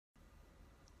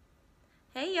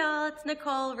Hey y'all, it's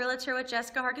Nicole, realtor with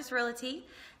Jessica Hargis Realty.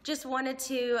 Just wanted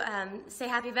to say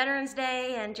Happy Veterans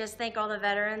Day and just thank all the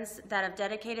veterans that have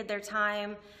dedicated their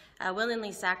time,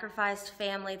 willingly sacrificed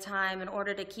family time in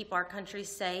order to keep our country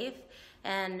safe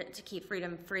and to keep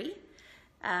freedom free.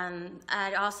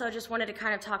 I also just wanted to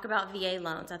kind of talk about VA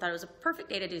loans. I thought it was a perfect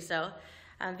day to do so.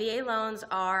 VA loans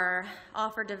are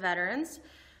offered to veterans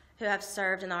who have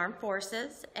served in the armed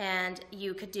forces, and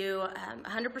you could do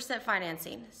 100%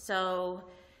 financing. So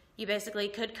you basically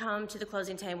could come to the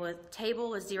closing table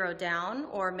with zero down,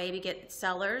 or maybe get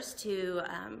sellers to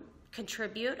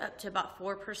contribute up to about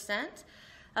 4%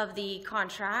 of the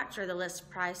contract or the list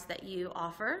price that you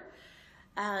offer.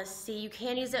 You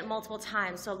can use it multiple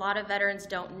times, so a lot of veterans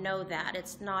don't know that.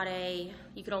 It's not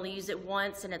you can only use it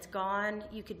once and it's gone.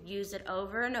 You could use it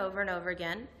over and over and over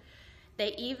again.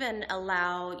 They even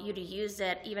allow you to use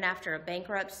it even after a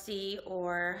bankruptcy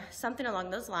or something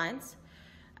along those lines.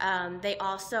 They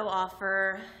also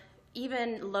offer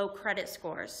even low credit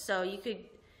scores. So you could,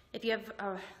 if you have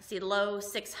low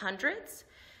 600s,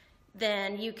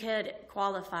 then you could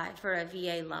qualify for a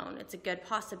VA loan. It's a good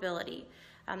possibility.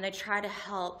 They try to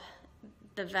help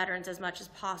the veterans as much as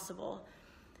possible.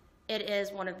 It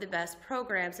is one of the best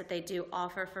programs that they do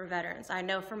offer for veterans. I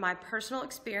know from my personal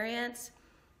experience,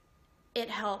 it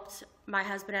helped my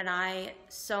husband and I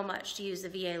so much to use the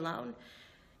VA loan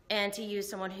and to use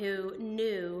someone who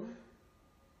knew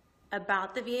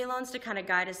about the VA loans to kind of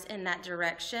guide us in that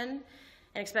direction,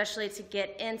 and especially to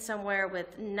get in somewhere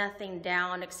with nothing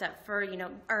down except for,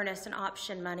 earnest and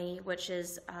option money, which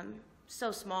is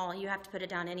so small, you have to put it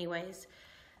down anyways.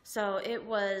 So it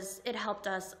helped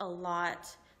us a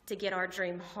lot to get our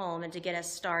dream home and to get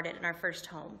us started in our first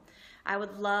home. I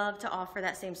would love to offer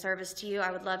that same service to you.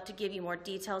 I would love to give you more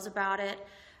details about it.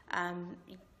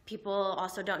 People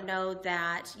also don't know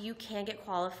that you can get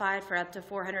qualified for up to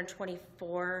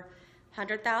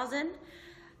 $424,000.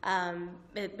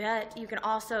 But you can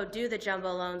also do the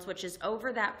jumbo loans, which is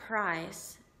over that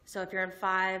price. So if you're in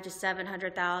 $500,000 to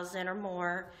 $700,000 or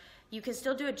more, you can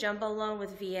still do a jumbo loan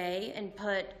with VA and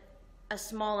put a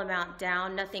small amount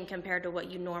down, nothing compared to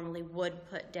what you normally would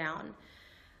put down.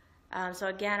 So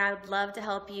again, I would love to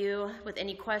help you with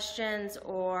any questions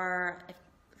or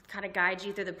kind of guide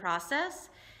you through the process.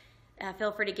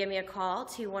 Feel free to give me a call,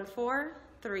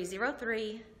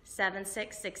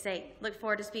 214-303-7668. Look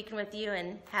forward to speaking with you,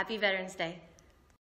 and happy Veterans Day.